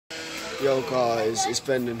Yo guys, it's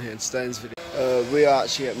Brendan here in today's video. We are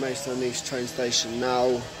actually at Maidstone East train station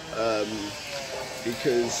now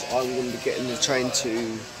because I'm going to be getting the train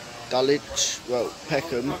to Dulwich, well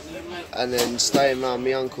Peckham, and then staying around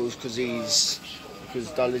my uncle's because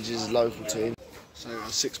Dulwich is a local team. So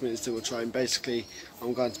 6 minutes till the train. Basically,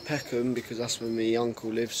 I'm going to Peckham because that's where my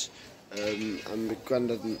uncle lives, and my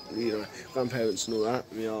granddad, grandparents and all that,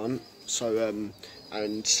 my aunt. So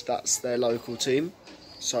and that's their local team.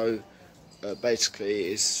 So basically,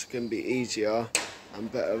 it's going to be easier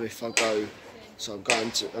and better if I go. So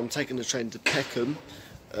I'm taking the train to Peckham.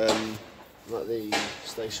 I'm at the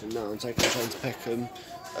station now. I'm taking the train to Peckham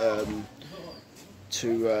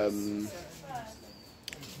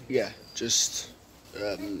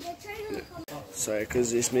So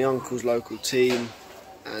because it's my uncle's local team,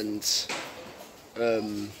 and so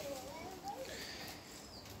I'm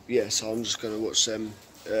just going to watch them.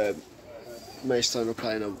 Maidstone are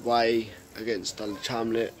playing away against Dulwich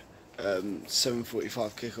Hamlet.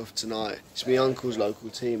 7:45 kick-off tonight. It's my uncle's local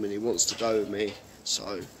team and he wants to go with me,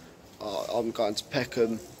 so I'm going to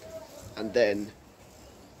Peckham, and then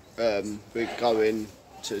we're going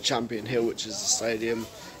to Champion Hill, which is the stadium,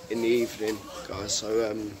 in the evening, guys.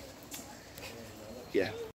 So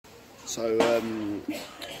so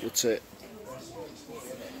that's it.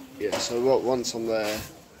 Yeah, so once I'm there,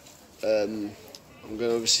 I'm going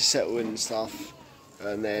to obviously settle in and stuff,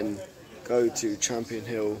 and then go to Champion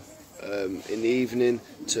Hill in the evening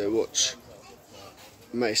to watch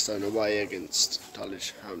Maidstone away against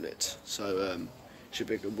Dulwich Hamlet. So should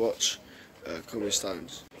be a good watch. Call me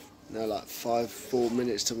Stones. Now like 4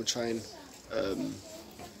 minutes to my train, and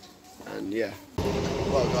yeah.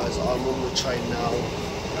 Well guys, I'm on the train now,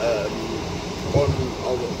 on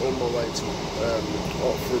my way to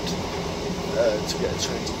Oxford to get a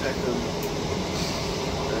train to Peckham.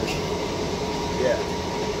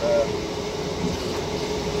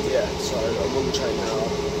 So I'm on the train now.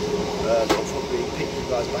 I'll probably pick you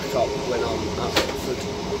guys back up when I'm at Oxford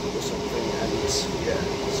or something, and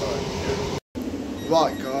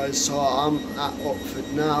Right guys, so I'm at Oxford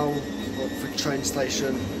now, Oxford train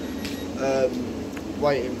station,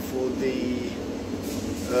 waiting for the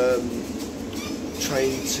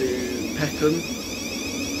train to Peckham,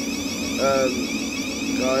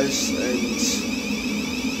 guys, and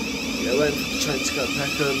waiting for the train to go to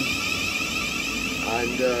Peckham,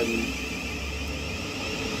 and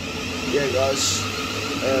guys,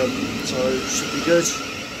 so should be good.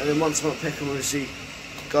 And then once I'm at Peckham, obviously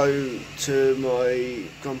go to my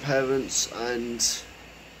grandparents and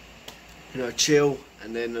chill,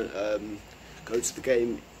 and then go to the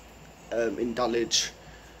game in Dulwich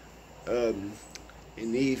in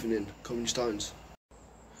the evening, Common Stones.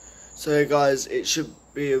 So guys, it should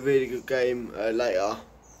be a really good game later,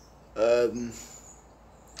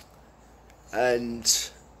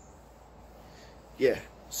 and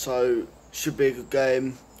so should be a good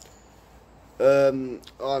game. I'm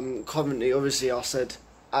currently, obviously I said,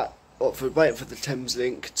 at Oxford waiting for the Thames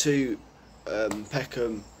link to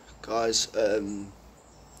Peckham, guys, to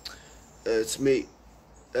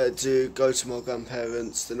go to my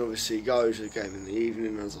grandparents, then obviously go to the game in the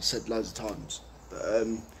evening, as I said loads of times. But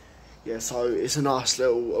so it's a nice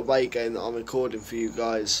little away game that I'm recording for you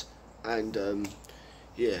guys, and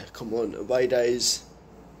come on, away days,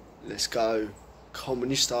 let's go. Come on,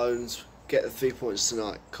 you Stones, get the 3 points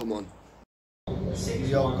tonight, come on.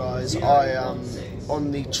 Yo guys, I am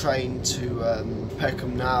on the train to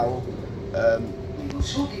Peckham now.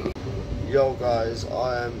 Yo guys,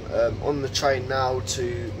 I am on the train now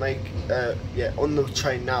to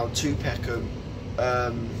Peckham.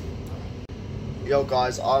 Yo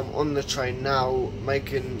guys, I'm on the train now,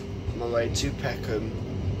 making my way to Peckham.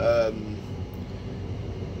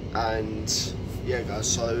 And guys,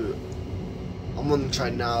 so I'm on the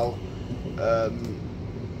train now.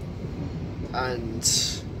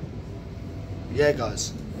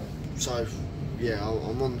 Guys, so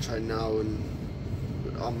I'm on the train now and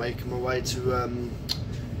I'm making my way to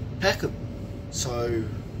Peckham, so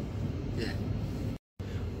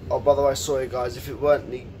oh, by the way, sorry guys if it weren't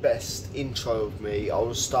the best intro of me. I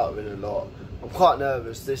was stuttering a lot. I'm quite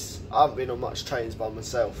nervous. I haven't been on much trains by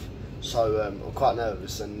myself, so I'm quite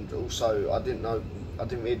nervous, and also I didn't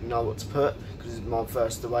really know what to put because it's my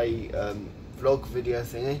first away vlog video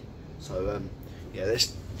thingy. So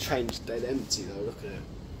this train's dead empty though, look at it.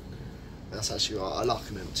 That's actually right, I like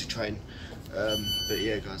an empty train. But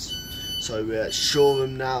guys, so we're at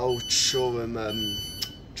Shoreham now, Shoreham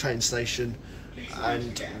train station,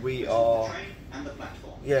 and we are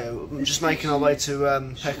I'm just making our way to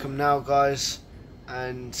Peckham now, guys,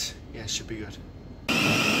 and should be good.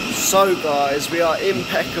 So guys, we are in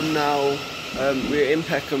Peckham now. We're in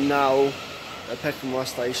Peckham now, at Peckham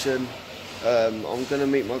Bus Station. I'm going to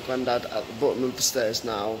meet my granddad at the bottom of the stairs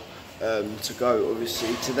now, to go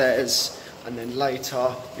obviously to theirs, and then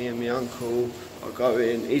later me and my uncle are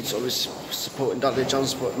going. He's obviously supporting Dulwich, I'm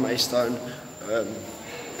supporting Maidstone,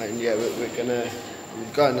 and yeah, we're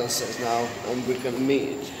going downstairs now, and we're going to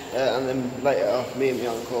meet, and then later me and my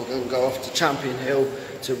uncle are going to go off to Champion Hill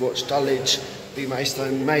to watch Dulwich be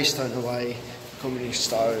Maidstone away, Comedy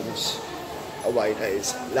Stones away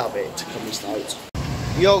days. Love it, Comedy Stones.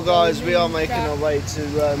 Yo guys, we are making our way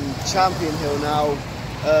to Champion Hill now,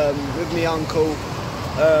 with my uncle.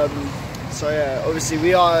 So yeah, obviously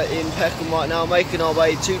we are in Peckham right now, making our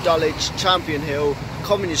way to Dulwich, Champion Hill,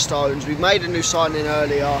 Comedy Stones. We made a new signing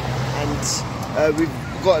earlier, and we've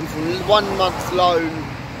got him from 1 month loan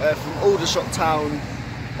from Aldershot Town.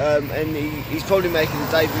 And he's probably making a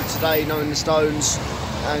debut today, knowing the Stones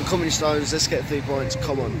and Comedy Stones. Let's get 3 points.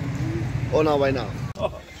 Come on our way now.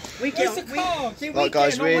 Right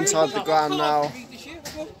guys, we're inside the ground now.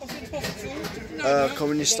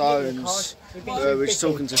 Comedy Stones. We're just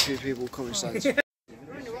talking to a few people. Comedy Stones.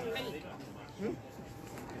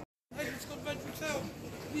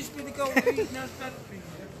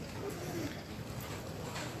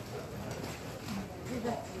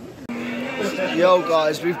 Yo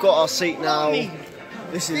guys, we've got our seat now.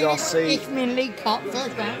 This is our seat for the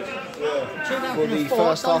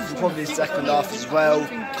first half and probably the second half as well.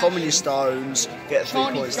 Comedy Stones get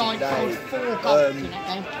 3 points today.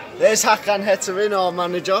 There's Hakan Hetterin, our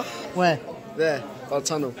manager. Where? There, by the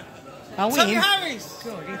tunnel. Tommy Harris!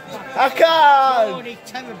 Hakan! God, he's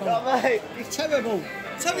terrible. Oh, mate. He's terrible.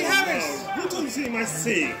 Tommy Harris! You don't sit in my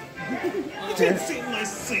seat. You don't sit in my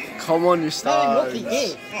seat. Come on, you Stones. Look, he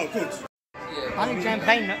did. Oh, good. Don't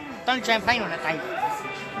champagne on that day.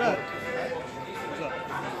 Look.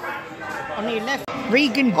 On the left,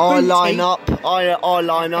 Regan I Booty. line up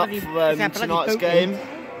for tonight's game.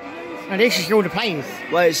 And this is all the players.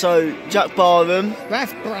 Wait, so Jack Barham,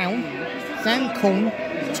 Ralph Brown, Sam Corn,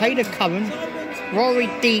 Taylor Curran, Rory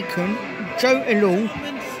Deacon, Joe Elul,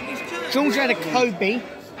 George Adakobi.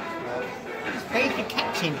 He's the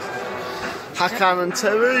captain. Hakan and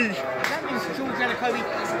Terry. That means George Adakobi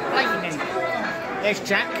playing then. There's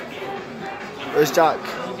Jack. Where's Jack?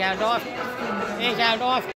 He's our life. Here's our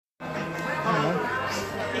life.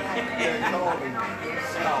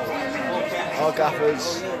 Our gaffers.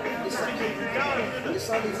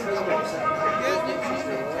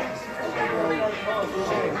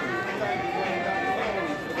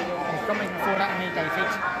 Coming before that on David.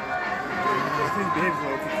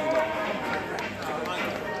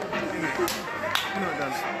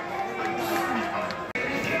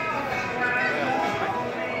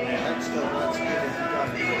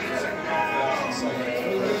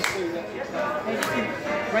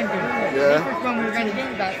 Brendan, Yeah. when we were going to get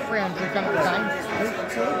about 300 jump a day.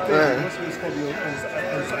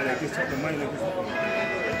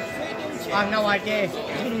 I have no idea.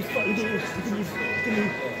 Give me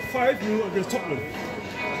 5 0 against Tottenham.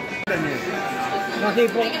 Like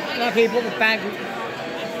he brought the bag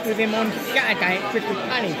with him on Saturday at Crystal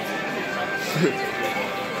Palace.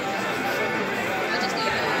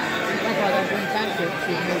 That's why they bring baskets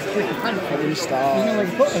with Crystal Palace. Comedy Stars. You know where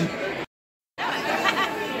to put them. I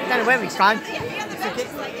don't know where he's going.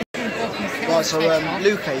 Right, so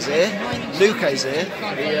Luke's here.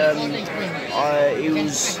 He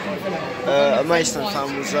was a Maidstone fan,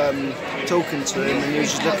 was talking to him, and he was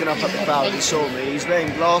just looking up at the crowd. He saw me. He's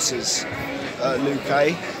wearing glasses, Luke.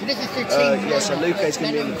 Yeah, so Luke's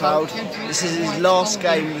going to be in the crowd. This is his last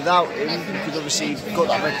game without him, because obviously he got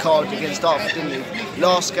that red card against Dartford, didn't he?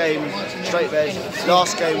 Last game, straight red.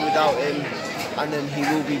 Last game without him, and then he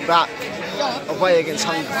will be back away against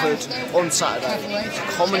Hungerford on Saturday. So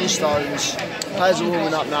Comedy Stones, players are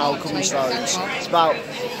warming up now. Comedy Stones. It's about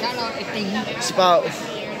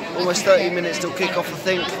almost 30 minutes till kick-off, I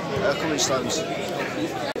think. Comedy Stones.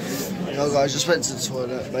 You know, guys, just went to the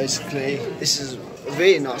toilet. Basically, this is a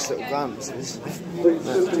really nice little ground. This is. I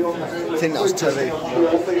think that was Terry.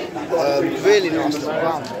 Really nice little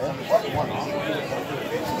ground here.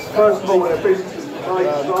 First of all,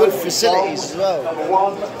 good facilities as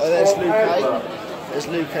well. There's Luke. There's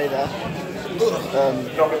Luke there.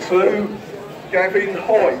 Number 2, Gavin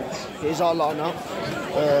Hoyt. Here's our lineup.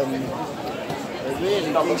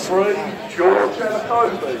 Really Number decent. 3, George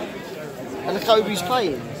Adakobi. Adakobi's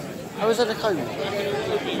playing. How is Adakobi?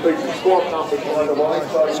 squad numbers, by the way.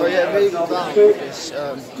 So yeah, really glad with this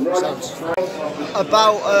sounds.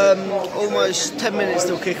 About almost 10 minutes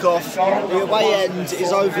till kick-off. The away end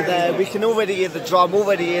is over there. We can already hear the drum,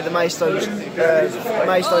 already hear the Maidstone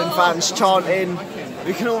fans chanting.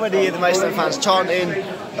 We can already hear the Maidstone fans chanting.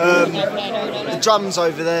 The drum's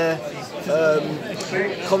over there.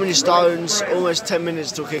 Comedy Stones, almost 10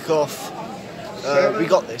 minutes till kick-off. We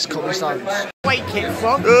got this, Comedy Stones. Wait, kick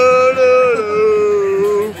from.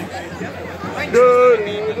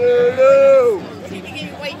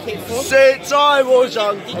 Since I was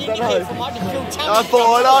young, I don't know. I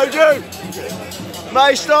thought I know you.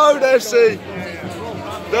 Maidstone FC,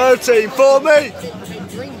 13 for me.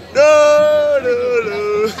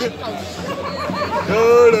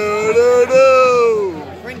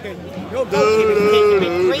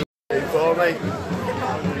 For me.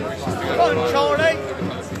 Come on, Charlie.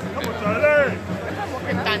 Come on, Charlie.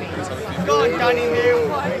 Danny. Go on, Danny Neil.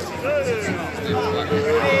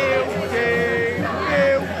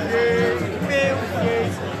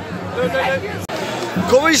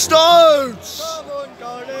 Comedy Stones! Come on,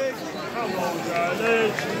 darling. Come on,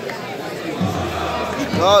 Charlie.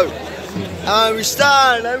 No. And we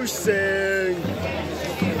stand and we sing.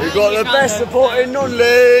 We've got the best support in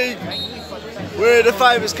non-league. We're the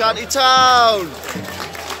famous county town.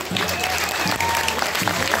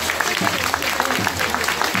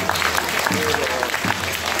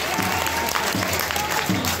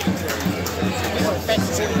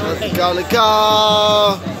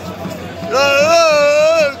 Go.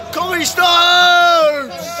 Comedy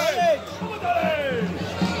Stones!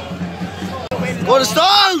 What the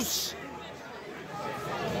Stones?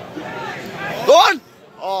 Go on!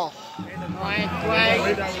 Oh. Wait.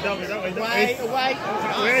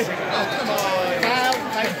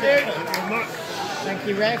 Thank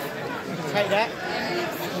you, Rev. We'll take that.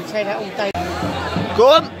 We'll take that all day. Go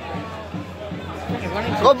on!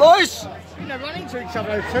 Go on, boys! They're running to each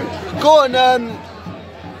other, those two. Go on,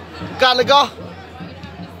 Gallagher.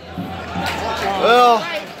 Oh.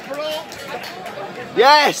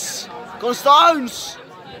 Yes! Go on, Stones!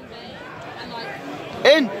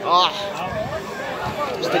 In! Ah.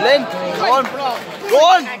 Still in. Go on. Go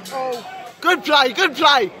on! Good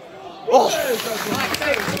play! Oh!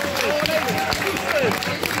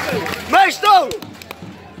 Maidstone!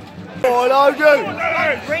 Oh, I know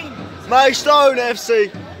you! Maidstone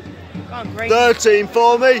FC! 13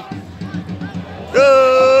 for me. Go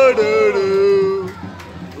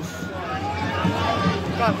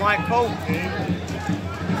on, Michael.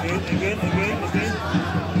 Again.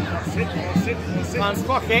 Sit. Come on,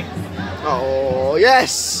 pocket. Oh,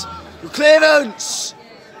 yes! Clearance!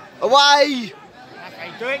 Away! Okay,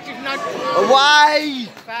 do it, just nudge. Away!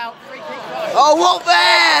 Foul, free kick. Oh, what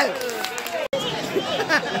there?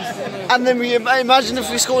 And then we imagine if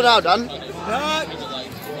we score now, Dan.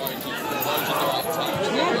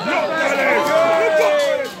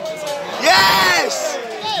 Yes!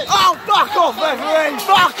 Oh, fuck off, referee!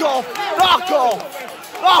 Fuck off!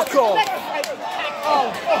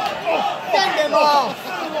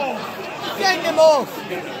 Send him off!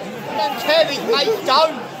 Don't care his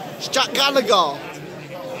Maidstone. It's Jack Gallagher.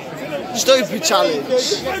 Stupid challenge.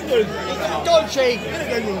 Dodgy.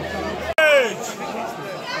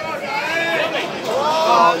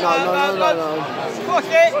 Oh, no.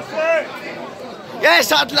 Push it.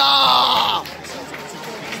 Yes, Adler!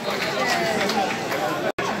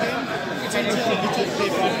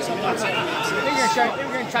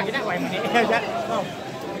 We're going to chuck it that way a minute.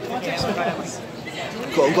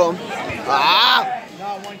 Go on. Ah! No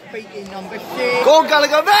one's beating number 6. Go on,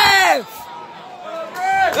 Gallagher, ref!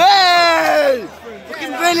 Hey!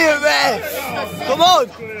 Fucking brilliant, ref! Come on!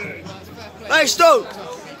 Maidstone!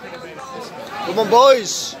 Come on,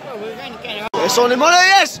 boys! It's on him on it,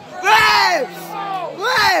 yes! Ref!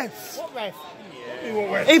 What ref?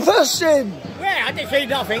 He pushed him! Where? I didn't see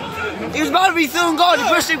nothing. He was about to be through and gone, he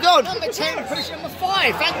pushed him gone! Number 10 pushed number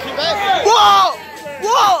 5. Thank you, ref. What?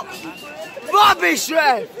 Rubbish,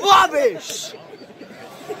 ref! Rubbish!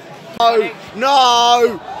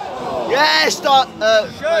 No! Yes,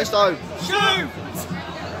 Maidstone! Shoot!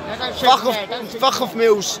 No, Fuck off,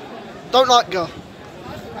 Mills. Don't like you.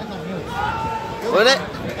 Wasn't it?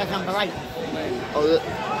 That's number 8. Oh,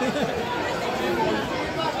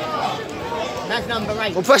 That's number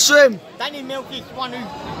 8. well, pressure him. Danny Milk is the one who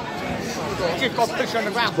just got pushed on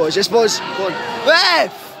the ground. Boys, yes, boys. Go on.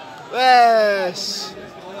 Ref! Yes!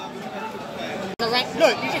 Look,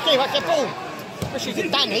 you just gave us the ball. Pushes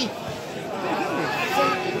it, Danny.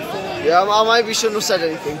 Yeah, I maybe shouldn't have said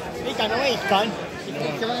anything. He don't know where he's going. He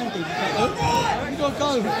kicks around him. You gotta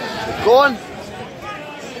go. Go on.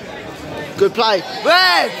 Good play.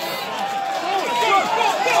 Red!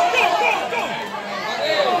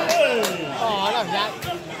 Oh, I love that.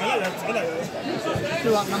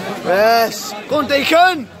 Yes. Go on,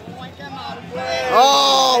 Deacon.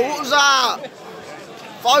 Oh, what was that?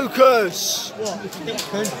 Focus.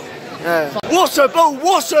 Yeah. What's a ball?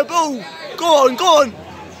 What's a ball? Go on, go on.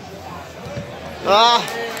 Ah.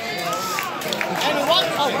 Anyone?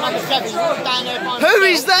 Oh, number 7. Down there. Who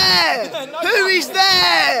is there? Who is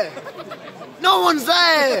there? No one's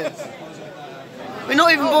there. We're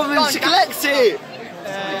not even bothering to collect it.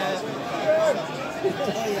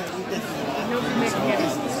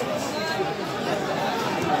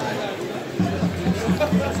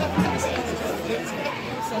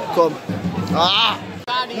 Come on. Ah!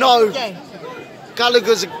 No!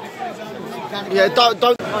 Gallagher's a... Yeah, don't...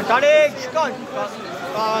 Come on, Dulwich. Go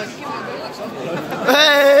on.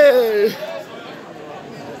 Hey!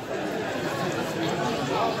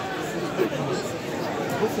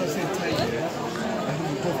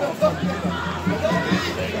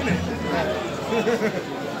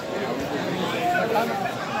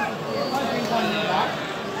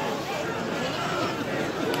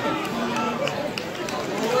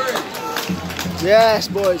 Yes,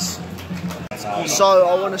 boys. So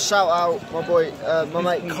I want to shout out my boy, my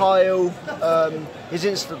mate Kyle. His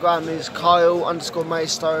Instagram is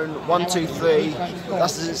Kyle_Maidstone123.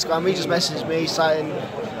 That's his Instagram. He just messaged me saying,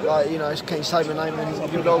 like, you know, can you say my name in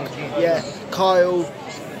your vlog? Yeah, Kyle.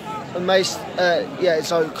 Yeah,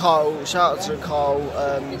 so Kyle. Shout out to Kyle.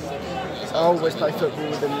 I always play football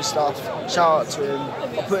with him and stuff. Shout out to him.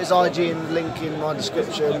 I'll put his IG and link in my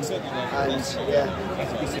description. And yeah.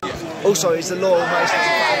 Also, he's a loyal Maidstone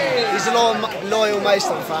fan. He's a loyal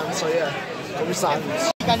Maidstone fan, so yeah. What we saying?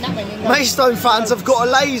 Maidstone fans have got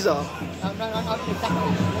a laser.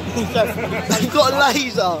 They've got a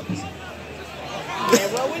laser. Yeah,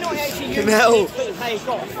 well, we're not actually using it to take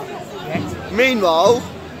off. Yeah. Meanwhile,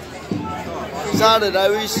 Saturday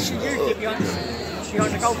we should use it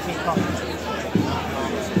behind the goalkeeper.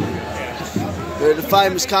 We're the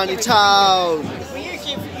famous county town. If we use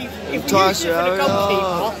it for the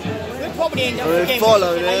goalkeeper, we'll probably end up we're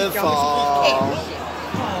following him far.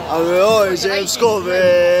 And we're always in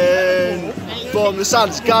scoring from the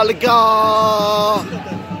Santa Gallagher.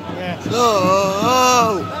 Yeah.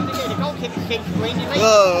 No.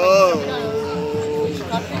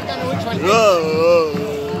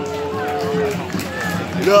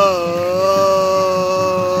 No.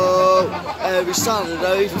 Every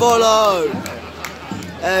Saturday we follow.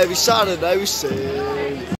 Every Saturday we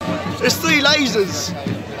sing. There's 3 lasers.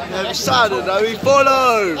 Every Saturday we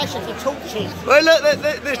follow. That's just the torches. Wait, look,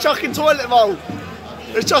 they're chucking toilet bowl.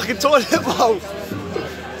 They're chucking toilet bowl.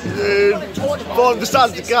 From the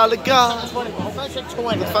Santa Gallagher.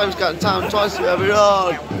 The famous cat in town twice every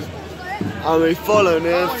yard. And we following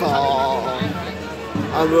him far.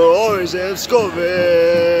 And we're always in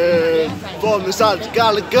scoring from the Santa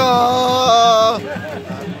Gallagher.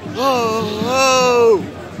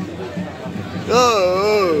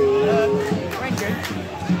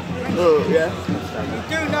 Oh, yeah. You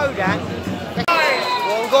do know that.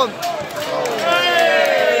 Well, I'm gone.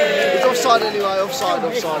 He's offside anyway, offside.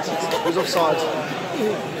 He's offside.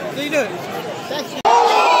 Do you know?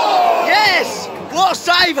 Yes! What a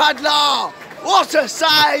save, Hadler! What a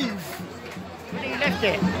save! When you left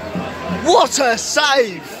it. What a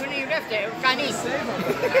save! When you left it, it was going in.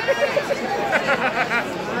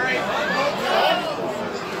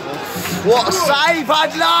 What a save,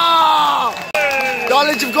 Hadler!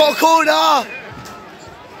 Dulwich have got a corner!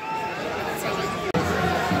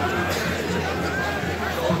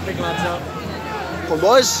 Come on,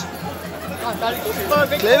 boys.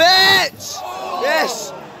 Clear it!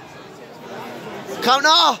 Yes!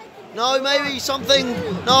 Counter! No, maybe something.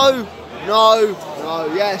 No,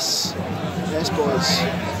 yes. Yes, boys.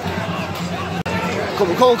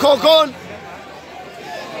 Come on.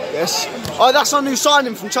 Yes. Oh, that's our new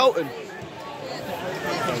signing from Charlton.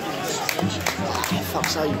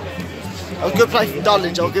 Fuck's sake. A good play from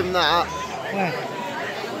Dulwich, I'll give him that.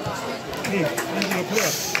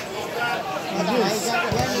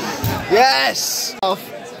 Yes!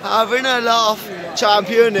 Having a laugh.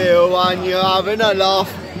 Champion Hill, and you're having a laugh.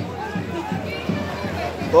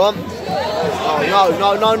 Go on.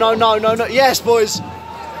 Oh, no. Yes, boys.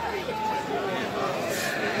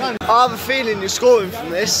 I have a feeling you're scoring from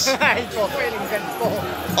this. I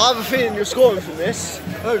have a feeling you're scoring from this.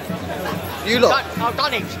 Who? You lot. I've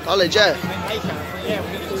done it. Dulwich, yeah. Yeah,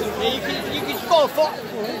 you can score 4.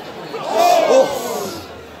 Oh.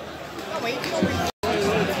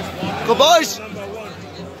 Good boys.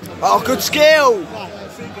 Oh, good skill.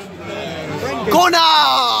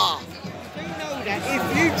 Corner.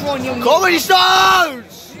 You draw nil. Comedy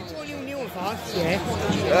Stones! You draw nil with us, yeah.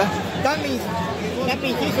 Yeah. That means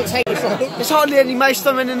you can take it from. There's hardly any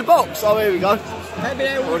Maidstone men in the box. Oh, here we go. Maybe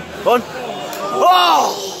they will. Go on.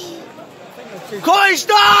 Oh! Comedy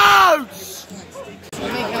Stones!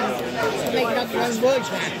 Make up your own words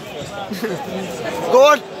now. Go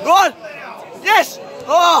on, go on! Yes!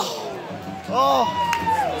 Oh! Oh!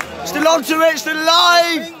 Still onto it, still alive!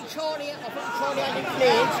 I think Charlie had it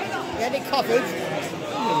cleared. He had it covered.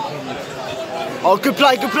 Oh, good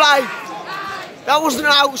play, good play! That wasn't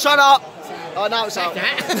out, shut up! Oh, now it's out.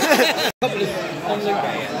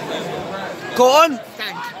 Go on!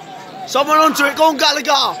 Someone onto it, go on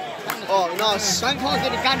Gallagher! Oh, nice. Don't try to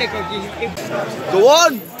get the Gallagher. Go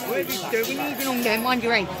on! Whatever you do, when you're moving on there, mind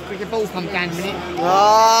your head, because the ball comes down a minute.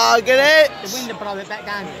 Ah, get it! The wind will blow it back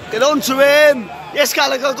down. Get onto him! Yes,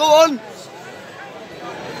 Gallagher, go on!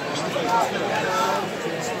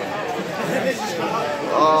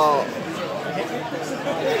 Oh.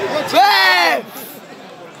 Ref!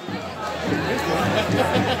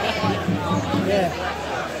 Yeah.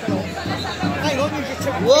 Hang on, you just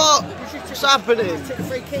took What? What's happening? took a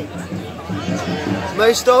free kick.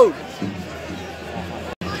 Maidstone.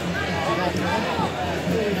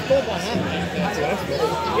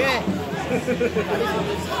 Yeah.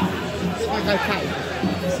 This one's okay.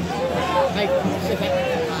 Hey,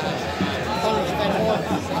 Collins had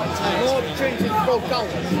more opportunities to score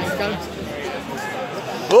goals.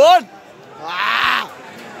 Good! Ah!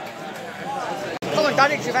 Come on,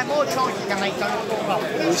 Dulwich, you've had more chances than make don't score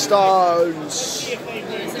goals. Stones.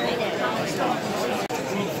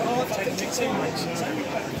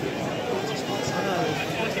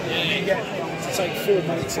 Take 4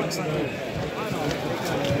 mates into the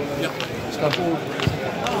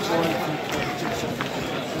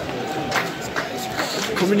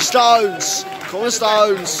Come on, Stones. Come on,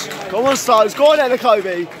 Stones. Come on, Stones. Go on, Ella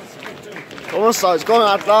Kobe. Come on, Stones. Go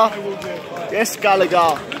on, Adler. Yes,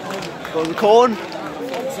 Gallagher. Go on, Corn.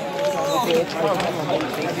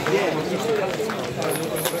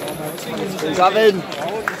 Gavin.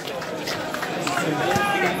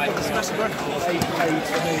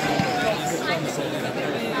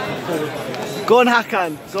 Go on,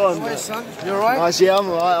 Hakan. Go on. You alright? Nice, yeah, I'm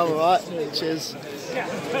alright, I'm alright. Cheers.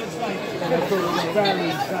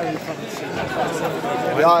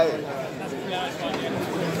 Right.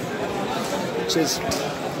 Cheers.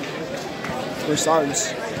 Corey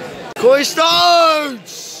Stones. Corey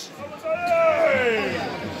Stones!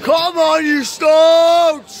 Come on, you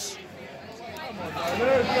Stones!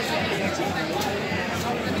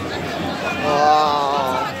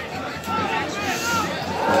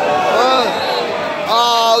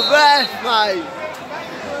 Oh, ref, mate.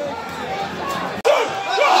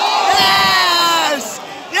 Yes!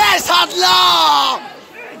 Yes, Adler!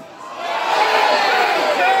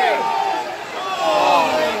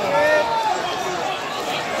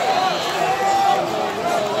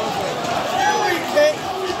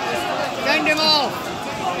 Send him off.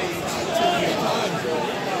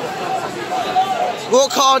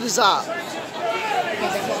 What card is that?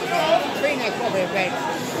 Green has probably a red.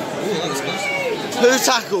 Who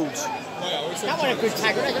tackled? That was a good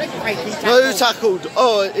tackle. That's a leg breaking tackle. Who tackled?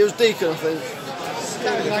 Oh, it was Deacon, I think.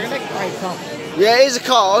 That was like a leg breaker. Yeah, it is a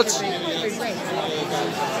card.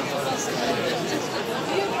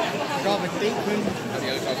 Rather Deacon.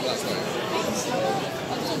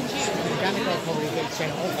 Gallagher probably gets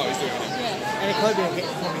sent off. And the Kobe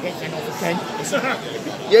will probably get sent off again.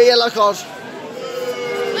 Yeah, yellow card.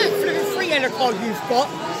 That's for the 3 yellow cards you've got.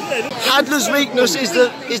 Hadler's weakness is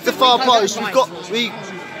the far post. He's a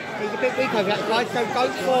bit weak over that side, so go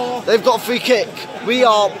for... They've got a free kick. We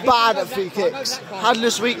are bad at free kicks.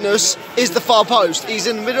 Hadler's weakness is the far post. He's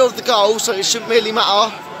in the middle of the goal, so it shouldn't really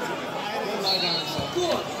matter.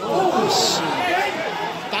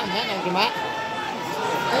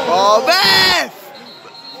 Oh, Beth!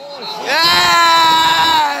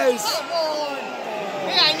 Yes!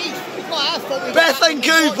 Beth and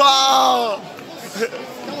Cooper!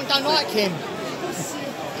 No one don't like him.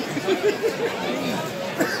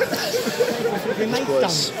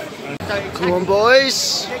 Come on,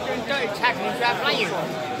 boys.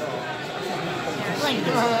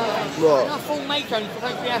 What? Not full Maidstone, it's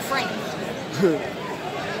supposed to be our friend.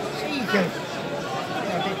 Jesus.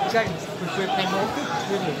 James was with them all.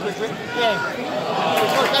 Yeah.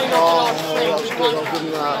 Oh, that's good. I'll give him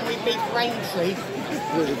that. And we beat Braintree.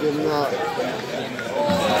 Really good in that.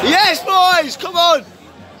 Yes, boys! Come on!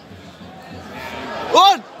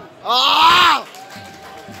 One! Ah!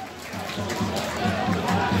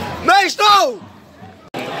 Maidstone!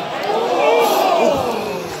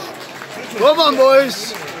 Come on,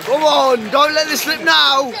 boys! Come on, don't let this slip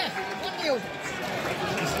now.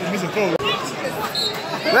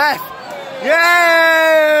 Ref.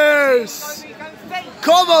 Yes!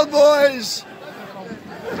 Come on, boys.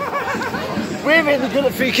 We're really good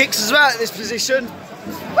at free kicks as well at this position.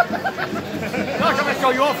 I'm going to show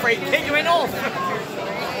your free kick, you went off.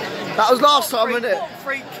 That was last time, wasn't it?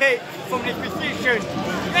 Free kick from this position.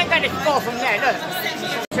 You ain't going to score from there, look.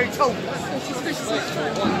 Too tall.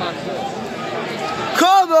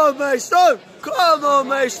 Come on, Maidstone! Come on,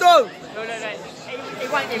 Maidstone! No. He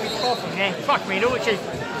won't even score from there. Fuck me, Dulwich. You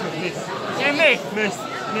miss.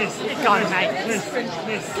 He's gone, mate.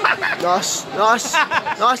 Nice.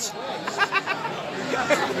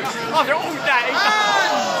 After all that,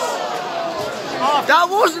 That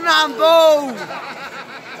wasn't handball!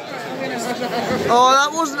 Oh,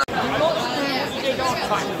 that wasn't.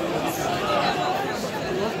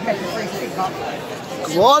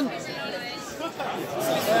 Come on!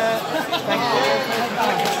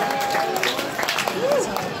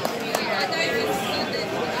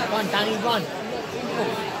 Run, Danny, run.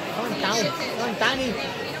 Run down. Run, Danny.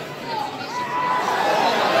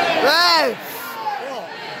 Ref!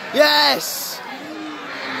 Yes!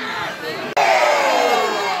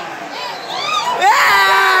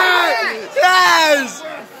 Yes!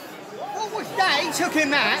 What was that? He took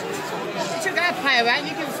him out. He took our player out and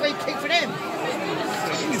you give a free kick for them.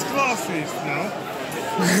 His glasses now.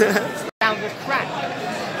 Down the crack.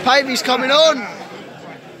 Pavey's coming on!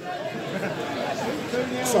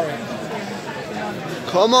 Sorry.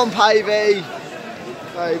 Come on, Pavey!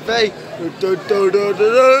 Pavey!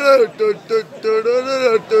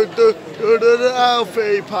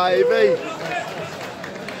 Alfie, Pavey!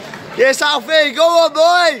 Yes, Alfie, go on,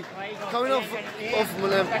 boy! Coming off him.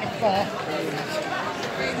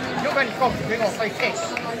 You're going to score because we've got free kicks.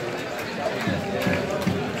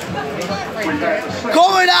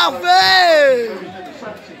 Come on, Alfie!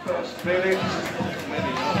 71st minute.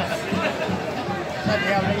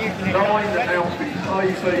 9 Alfie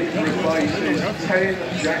Pavey replaces 10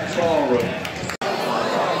 Jack Barham.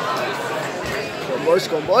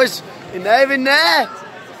 Come on, boys. In there.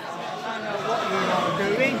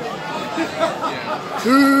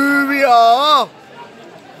 Who we are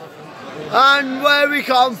and where we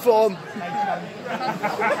come from.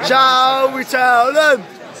 Shall we tell them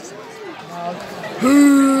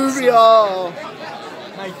who we are?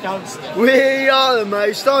 We are the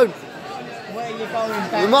Maidstone. Where are you going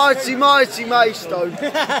back? The mighty Maidstone.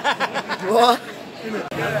 What?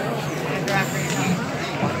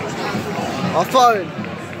 Our phone.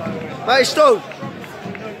 Maidstone.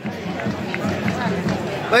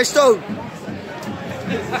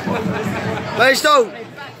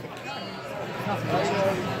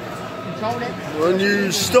 On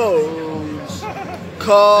you stones.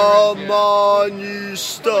 Come on, you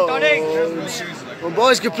stones. Well,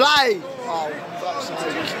 boys can play. Oh, fuck's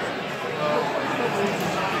sake.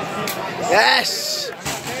 Yes.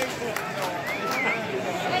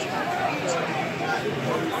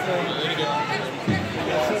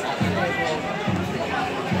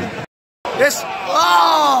 Yes.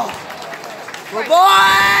 Oh! Well,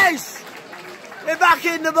 boys! They're back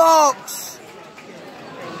in the box.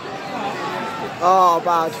 Oh,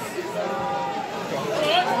 bad.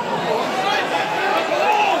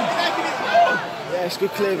 Yes, good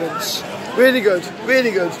clearance. Really good.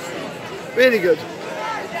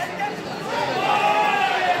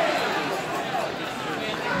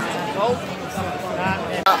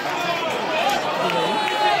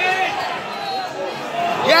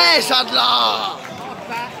 Yes, Adler!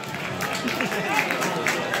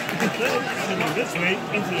 This way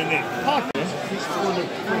into the net.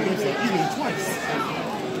 Even twice.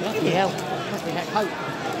 Bloody hell. Must be that coat.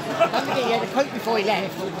 Don't forget he had a coat before he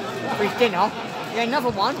left for his dinner. He had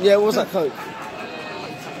another one. Yeah, what was that Coke?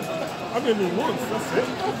 I've been in once, that's it.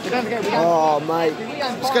 So don't forget, Oh, mate.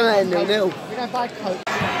 It's going to end 0-0. We don't buy coke.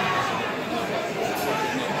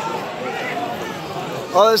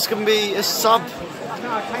 Oh, there's going to be a sub. No,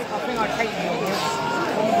 I think I'll take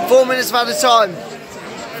you. 4 minutes out of time.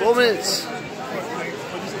 4 minutes.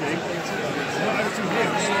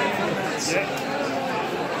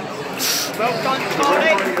 Well done, The Carly.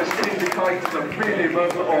 referee has indicated a minimum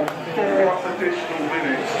of 4 additional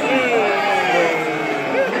minutes.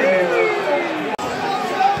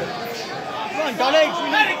 Come on, Dulwich. We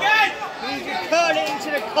need to curl it into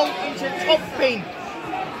the top bin.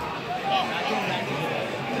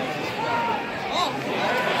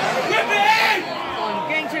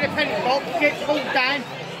 Get into the penalty box, get pulled down.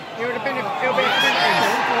 It'll be a penalty.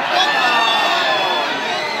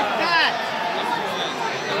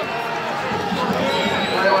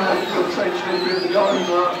 essentially been the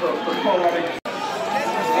owner of the following. You're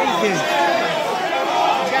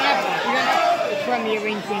going to have the Premier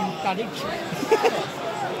Ring in Dulwich.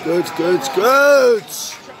 Good.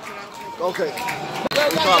 Goal kick. Well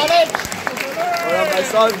done, Dulwich. Well done,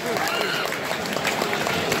 Maidstone.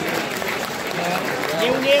 0-0.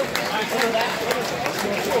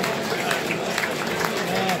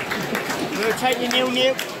 We'll take the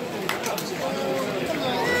 0-0.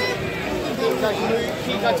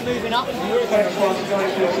 Keep us moving up. Next one's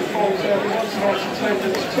going to be a full tonight's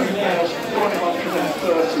attendance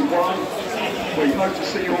 2,131. We hope to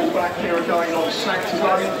see you all back here again on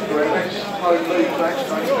Saturday for our next home league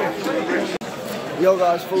match. Yo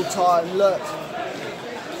guys, full time, look.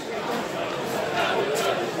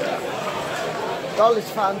 Dulwich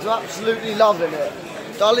fans are absolutely loving it.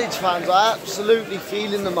 Dulwich fans are absolutely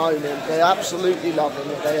feeling the moment. They're absolutely loving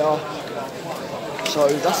it, they are. So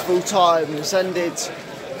that's full time. It's ended.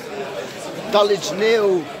 Dulwich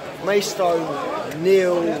 0, Maidstone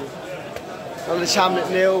 0, Dulwich Hamlet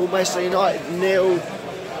 0, Maidstone United 0.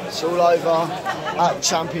 It's all over at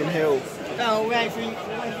Champion Hill.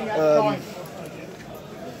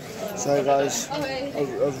 So guys,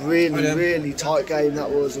 a really tight game that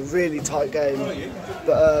was, a really tight game.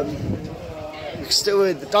 But still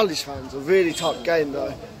with the Dulwich fans, a really tight game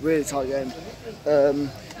though, really tight game.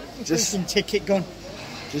 Just ticket gone.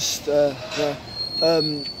 Just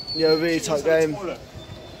yeah, really tight game.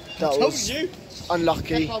 That was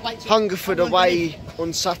unlucky. Hungerford away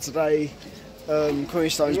on Saturday.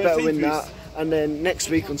 Maidstone's better win that. And then next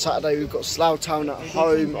week on Saturday we've got Slough Town at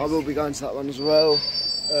home. I will be going to that one as well.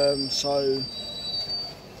 So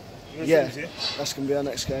yeah, that's going to be our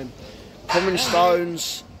next game. Common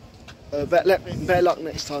Stones. Better luck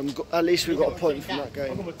next time. At least we got a point from that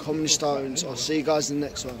game. Common Stones. I'll see you guys in the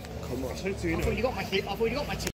next one. Come on. I've already got my tip.